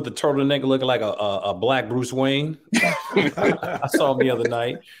the turtleneck looking like a black Bruce Wayne. I saw him the other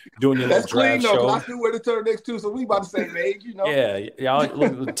night doing your little draft show. I still wear the turtlenecks too, so we about the same age, you know. Yeah, y'all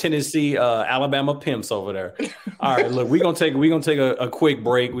look Tennessee, Alabama pimps over there. All right, look, we're gonna take a quick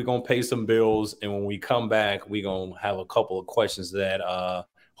break. We're gonna pay some bills, and when we come back, we're gonna have a couple of questions that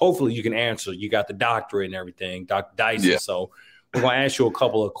hopefully you can answer. You got the doctorate and everything, Dr. Dyson. Yeah. So we're gonna ask you a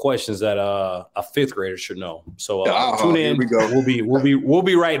couple of questions that a fifth grader should know. So tune in. Here we go. We'll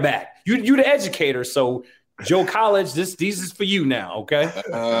be right back. You the educator, so Joe College, these is for you now, okay?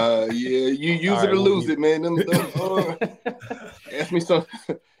 Yeah, you use it or lose it, man. Ask me something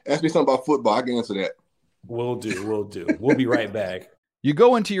about football. I can answer that. We'll do. We'll be right back. You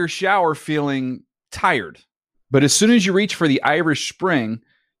go into your shower feeling tired, but as soon as you reach for the Irish Spring,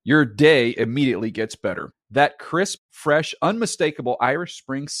 your day immediately gets better. That crisp, fresh, unmistakable Irish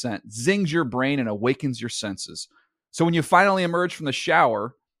Spring scent zings your brain and awakens your senses. So when you finally emerge from the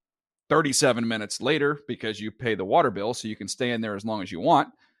shower 37 minutes later, because you pay the water bill so you can stay in there as long as you want,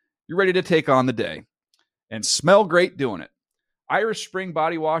 you're ready to take on the day and smell great doing it. Irish Spring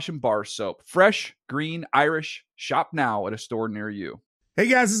Body Wash and Bar Soap. Fresh, green, Irish. Shop now at a store near you. Hey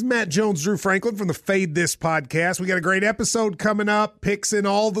guys, this is Matt Jones, Drew Franklin from the Fade This podcast. We got a great episode coming up. Picks in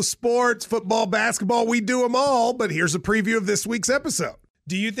all the sports, football, basketball, we do them all. But here's a preview of this week's episode.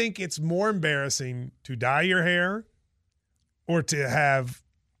 Do you think it's more embarrassing to dye your hair or to have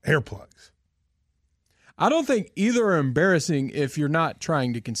hair plugs? I don't think either are embarrassing if you're not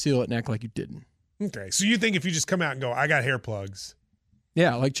trying to conceal it and act like you didn't. Okay, so you think if you just come out and go, I got hair plugs.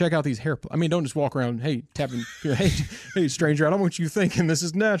 Yeah, like check out these hair plugs. I mean, don't just walk around, hey, tapping, hey, stranger, I don't want you thinking this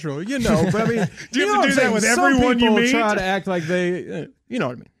is natural. You know, but I mean, do you have to do that with everyone you meet? Try to act like they, you know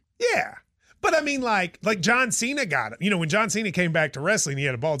what I mean? Yeah. But I mean, like John Cena got it. You know, when John Cena came back to wrestling, he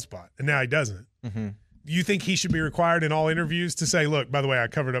had a bald spot, and now he doesn't. Mm-hmm. You think he should be required in all interviews to say, look, by the way, I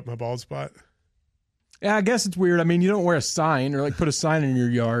covered up my bald spot? Yeah, I guess it's weird. I mean, you don't wear a sign or like put a sign in your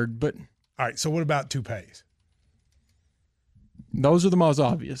yard, but. All right, so what about toupees? Those are the most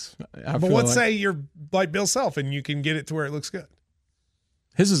obvious. But let's say you're like Bill Self and you can get it to where it looks good.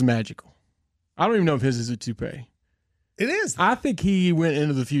 His is magical. I don't even know if his is a toupee. It is. I think he went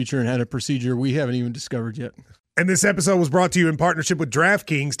into the future and had a procedure we haven't even discovered yet. And this episode was brought to you in partnership with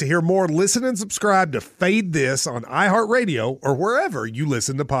DraftKings. To hear more, listen and subscribe to Fade This on iHeartRadio or wherever you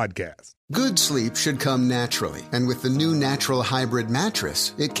listen to podcasts. Good sleep should come naturally, and with the new Natural Hybrid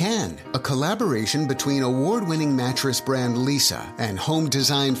mattress, it can. A collaboration between award-winning mattress brand Leesa and home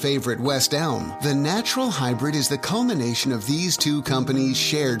design favorite West Elm, the Natural Hybrid is the culmination of these two companies'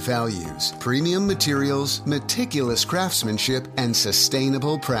 shared values: premium materials, meticulous craftsmanship, and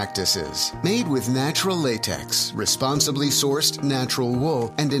sustainable practices. Made with natural latex, responsibly sourced natural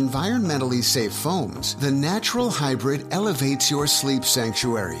wool, and environmentally safe foams, the Natural Hybrid elevates your sleep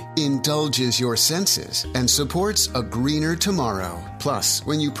sanctuary, indulges your senses, and supports a greener tomorrow. Plus,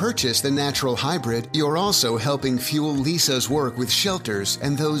 when you purchase the Natural Hybrid, you're also helping fuel Leesa's work with shelters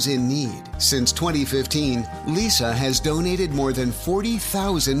and those in need. Since 2015, Leesa has donated more than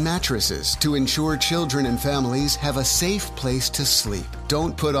 40,000 mattresses to ensure children and families have a safe place to sleep.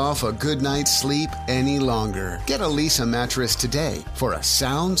 Don't put off a good night's sleep any longer. Get a Leesa mattress today for a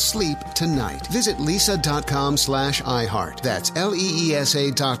sound sleep tonight. Visit leesa.com/iHeart. That's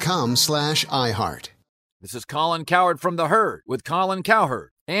LEESA.com/iHeart. This is Colin Cowherd from The Herd with Colin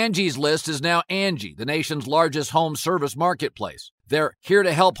Cowherd. Angie's List is now Angie, the nation's largest home service marketplace. They're here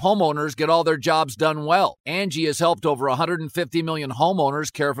to help homeowners get all their jobs done well. Angie has helped over 150 million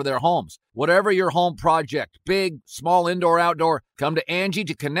homeowners care for their homes. Whatever your home project, big, small, indoor, outdoor, come to Angie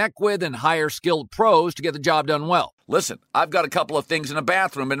to connect with and hire skilled pros to get the job done well. Listen, I've got a couple of things in a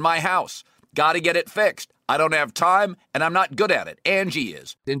bathroom in my house. Got to get it fixed. I don't have time, and I'm not good at it. Angie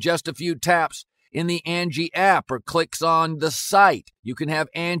is. In just a few taps in the Angie app or clicks on the site, you can have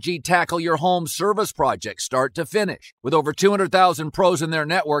Angie tackle your home service project start to finish. With over 200,000 pros in their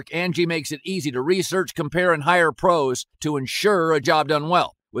network, Angie makes it easy to research, compare, and hire pros to ensure a job done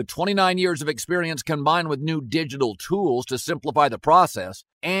well. With 29 years of experience combined with new digital tools to simplify the process,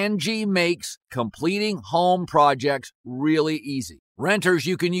 Angie makes completing home projects really easy. Renters,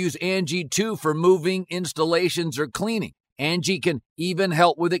 you can use Angie too for moving, installations, or cleaning. Angie can even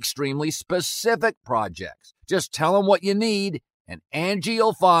help with extremely specific projects. Just tell them what you need, and Angie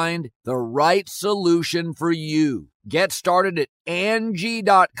will find the right solution for you. Get started at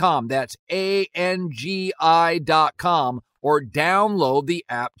Angie.com. That's ANGI.com, or download the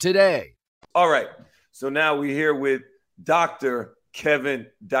app today. All right. So now we're here with Dr. Kevin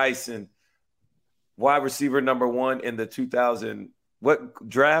Dyson. wide receiver number 1 in the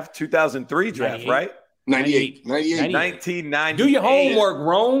 2003 draft, right? 98. 1998. Do your homework,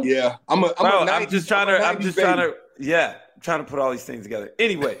 Rome. Yeah, I'm just trying to put all these things together.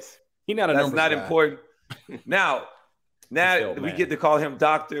 Anyways, that's not important. Now we get to call him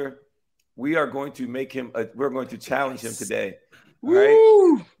doctor. We are going to make him. We're going to challenge him today. All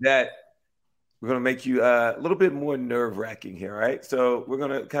right, that we're going to make you a little bit more nerve-wracking here. All right, so we're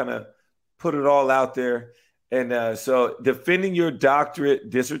going to kind of put it all out there, and so defending your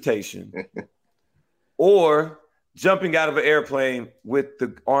doctorate dissertation, or jumping out of an airplane with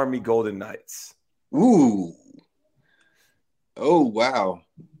the Army Golden Knights. Ooh. Oh wow.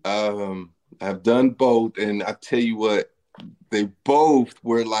 I've done both, and I tell you what, they both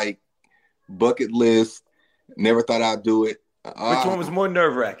were like bucket list. Never thought I'd do it. Which one was more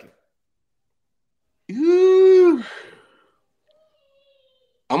nerve-wracking?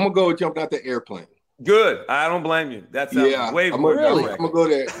 I'm gonna go jumping out the airplane. Good. I don't blame you. That's way more nerve-wracking. I'm gonna go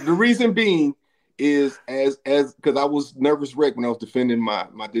there. The reason being is as because I was nervous wreck when I was defending my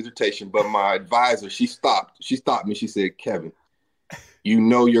dissertation, but my advisor, she stopped me. She said, "Kevin, you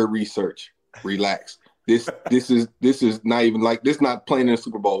know your research. Relax. This is not even like this. Not playing in a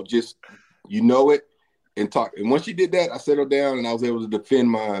Super Bowl. Just you know it and talk." And once she did that, I settled down and I was able to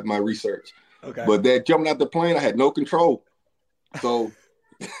defend my research. Okay. But that jumping out the plane, I had no control. So,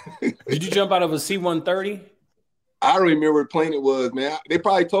 did you jump out of a C-130? I don't even remember what plane it was, man. They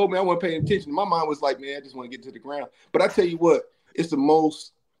probably told me I wasn't paying attention. My mind was like, man, I just want to get to the ground. But I tell you what, it's the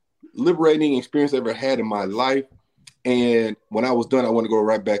most liberating experience I ever had in my life. And when I was done, I want to go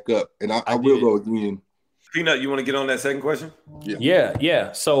right back up. And I will go again. Peanut, you want to get on that second question?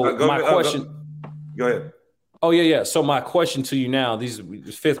 Yeah. So my question. Go ahead. Oh, yeah. So my question to you now, these are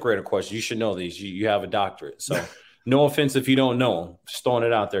fifth grader questions. You should know these. You have a doctorate. So no offense if you don't know them. Just throwing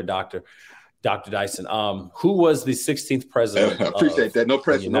it out there, Dr. Dyson. Who was the 16th president I appreciate that. No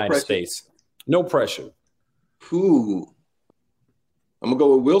pressure. Of the United States? No pressure. Who? I'm going to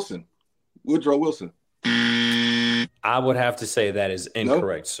go with Wilson. Woodrow Wilson. I would have to say that is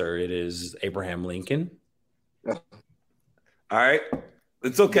incorrect, sir. It is Abraham Lincoln. All right.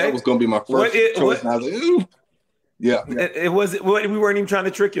 It's okay. That was going to be my first choice. And I was like, ooh. Yeah. It was. We weren't even trying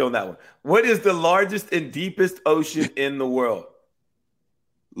to trick you on that one. What is the largest and deepest ocean in the world?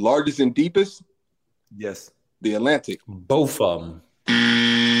 Largest and deepest? Yes. The Atlantic. Both of them.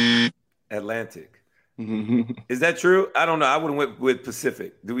 Atlantic. Is that true? I don't know. I would have went with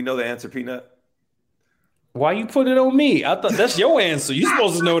Pacific. Do we know the answer, Peanut? Why you put it on me? I thought that's your answer. You're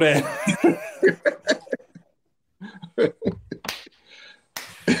supposed to know that.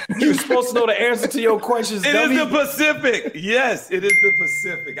 You're supposed to know the answer to your questions. It is the Pacific. Yes, it is the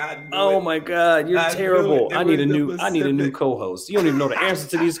Pacific. I know my God, you're terrible. I need a new co-host. You don't even know the answer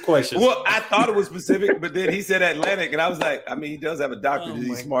to these questions. Well, I thought it was Pacific, but then he said Atlantic, and I was like, I mean, he does have a doctorate.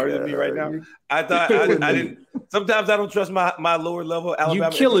 He's smarter than me right now. I thought I didn't. Sometimes I don't trust my lower level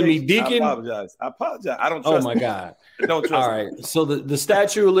Alabama. You killing me, Deacon. I apologize. I don't trust. Oh my God. Don't trust. All right. So the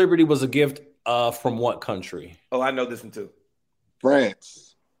Statue of Liberty was a gift from what country? Oh, I know this one too. France.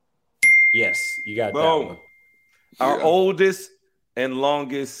 Yes, you got that one. Our oldest and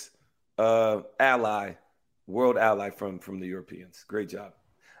longest world ally from the Europeans. Great job.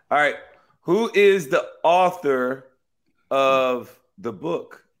 All right. Who is the author of the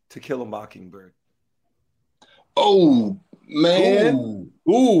book To Kill a Mockingbird? Oh, man.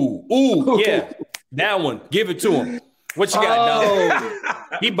 Ooh, yeah. That one. Give it to him. What you got, dog?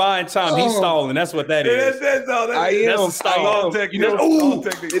 He buying time. He's stalling. That's what that is. That's a stall.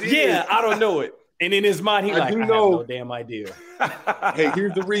 Yeah, I don't know it. And in his mind, I have no damn idea. Hey,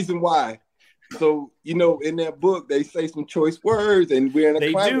 here's the reason why. So, in that book, they say some choice words, and we're in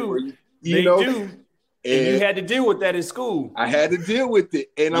a climate where they do. And you had to deal with that in school. I had to deal with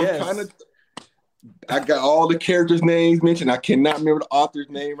it. And I got all the characters' names mentioned. I cannot remember the author's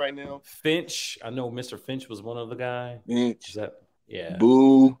name right now. Finch. I know Mr. Finch was one of the guys. Finch. Yeah.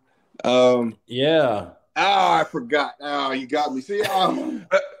 Boo. Yeah. I forgot. Oh, you got me. See,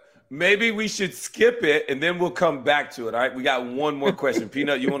 maybe we should skip it and then we'll come back to it. All right. We got one more question.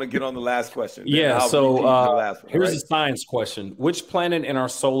 Peanut, you want to get on the last question? Yeah. So here's a science question. Which planet in our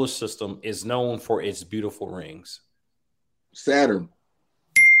solar system is known for its beautiful rings? Saturn.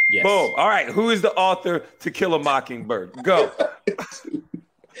 Yes. Boom. All right. Who is the author To Kill a Mockingbird? Go.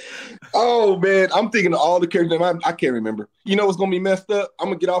 Oh, man. I'm thinking of all the characters. I can't remember. You know what's going to be messed up? I'm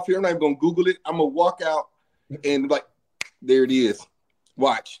going to get off here. I'm not even going to Google it. I'm going to walk out and there it is.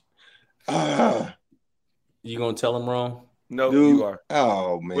 Watch. You going to tell him wrong? No, dude, you are.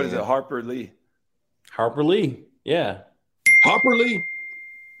 Oh, man. What is it? Harper Lee. Harper Lee. Yeah. Harper Lee.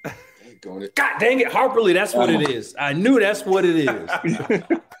 take on it. God dang it, Harperly, that's what it is. I knew that's what it is.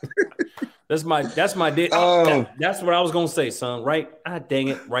 That's my dad. That's what I was gonna say, son. Right? Ah, dang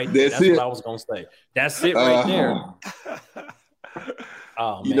it, right there. That's what I was gonna say. That's it right there.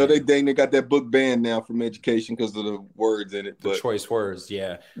 Oh, you know they got that book banned now from education because of the words in it. But the choice words,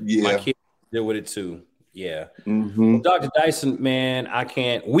 yeah. Yeah. My kids deal with it too. Yeah. Mm-hmm. Well, Dr. Dyson, man,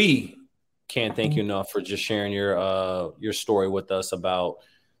 we can't thank you enough for just sharing your story with us about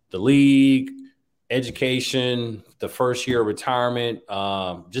the league, education, the first year of retirement.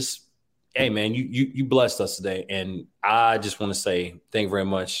 Hey man, you blessed us today. And I just want to say thank you very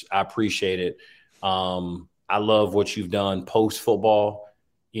much. I appreciate it. I love what you've done post football.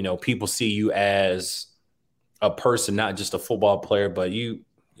 You know, people see you as a person, not just a football player, but you're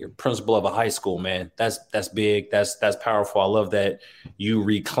principal of a high school, man. That's big. That's powerful. I love that you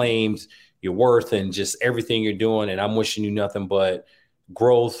reclaimed your worth and just everything you're doing. And I'm wishing you nothing but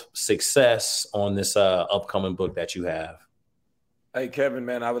growth, success on this upcoming book that you have. Hey, Kevin,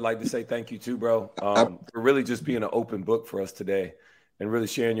 man, I would like to say thank you too, bro, for really just being an open book for us today and really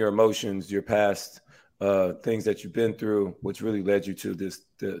sharing your emotions, your past things that you've been through, which really led you to this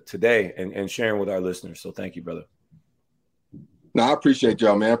today and sharing with our listeners. So thank you, brother. No, I appreciate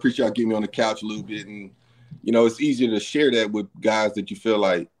y'all, man. I appreciate y'all getting me on the couch a little bit. And, you know, it's easier to share that with guys that you feel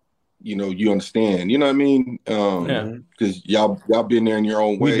like, you know, you understand. You know what I mean? Because y'all been there in your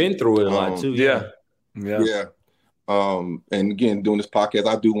own way. We've been through it a lot too. Yeah. And again, doing this podcast,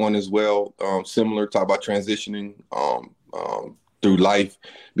 I do one as well, similar, talk about transitioning through life,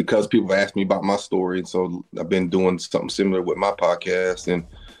 because people have asked me about my story. And so I've been doing something similar with my podcast. And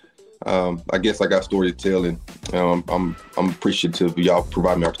I guess I got a story to tell, and I'm appreciative of y'all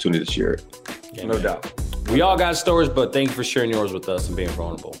providing me the opportunity to share it. Yeah, no doubt. We all got stories, but thank you for sharing yours with us and being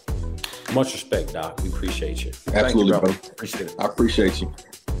vulnerable. Much respect, Doc. We appreciate you. Absolutely, thank you, bro. Appreciate it. I appreciate you.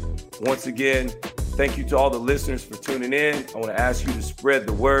 Once again, thank you to all the listeners for tuning in. I want to ask you to spread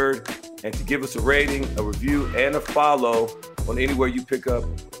the word and to give us a rating, a review, and a follow on anywhere you pick up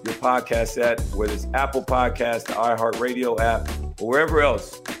your podcast at, whether it's Apple Podcasts, the iHeartRadio app, or wherever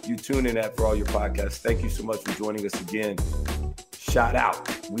else you tune in at for all your podcasts. Thank you so much for joining us again. Shout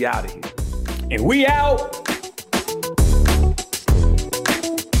out. We out of here. And we out.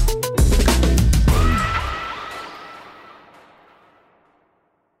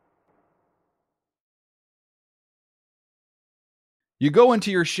 You go into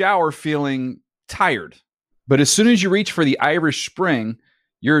your shower feeling tired, but as soon as you reach for the Irish Spring,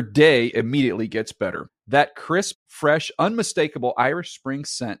 your day immediately gets better. That crisp, fresh, unmistakable Irish Spring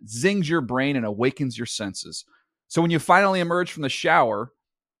scent zings your brain and awakens your senses. So when you finally emerge from the shower,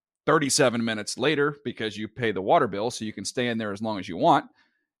 37 minutes later, because you pay the water bill so you can stay in there as long as you want,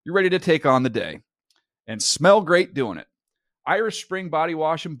 you're ready to take on the day. And smell great doing it. Irish Spring Body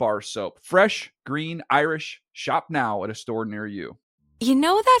Wash and Bar Soap. Fresh, green, Irish. Shop now at a store near you. You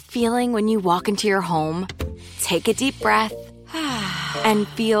know that feeling when you walk into your home, take a deep breath, and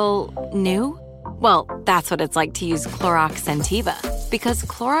feel new? Well, that's what it's like to use Clorox Scentiva. Because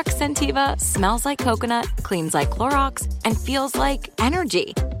Clorox Scentiva smells like coconut, cleans like Clorox, and feels like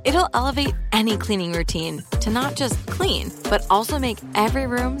energy. It'll elevate any cleaning routine to not just clean, but also make every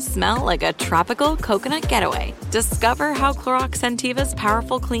room smell like a tropical coconut getaway. Discover how Clorox Scentiva's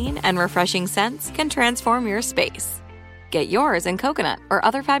powerful clean and refreshing scents can transform your space. Get yours in coconut or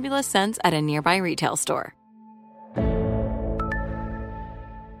other fabulous scents at a nearby retail store.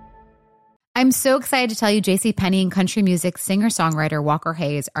 I'm so excited to tell you JCPenney and country music singer-songwriter Walker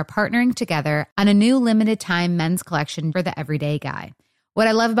Hayes are partnering together on a new limited-time men's collection for the everyday guy. What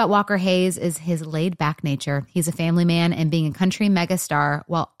I love about Walker Hayes is his laid-back nature. He's a family man, and being a country megastar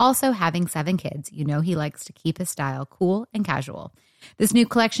while also having 7 kids, you know he likes to keep his style cool and casual. This new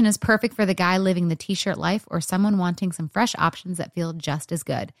collection is perfect for the guy living the t-shirt life or someone wanting some fresh options that feel just as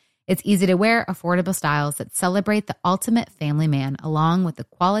good. It's easy to wear, affordable styles that celebrate the ultimate family man, along with the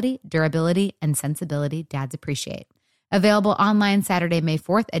quality, durability, and sensibility dads appreciate. Available online Saturday, May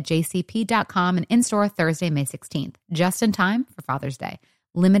 4th at jcp.com and in-store Thursday, May 16th. Just in time for Father's Day.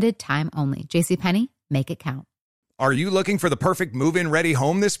 Limited time only. JCPenney, make it count. Are you looking for the perfect move-in ready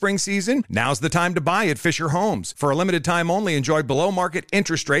home this spring season? Now's the time to buy at Fisher Homes. For a limited time only, enjoy below-market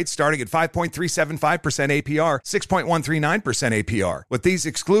interest rates starting at 5.375% APR, 6.139% APR. With these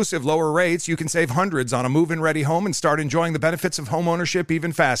exclusive lower rates, you can save hundreds on a move-in ready home and start enjoying the benefits of homeownership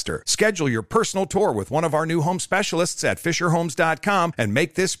even faster. Schedule your personal tour with one of our new home specialists at FisherHomes.com and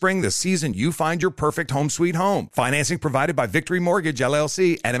make this spring the season you find your perfect home sweet home. Financing provided by Victory Mortgage,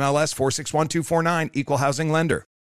 LLC, NMLS 461249, Equal Housing Lender.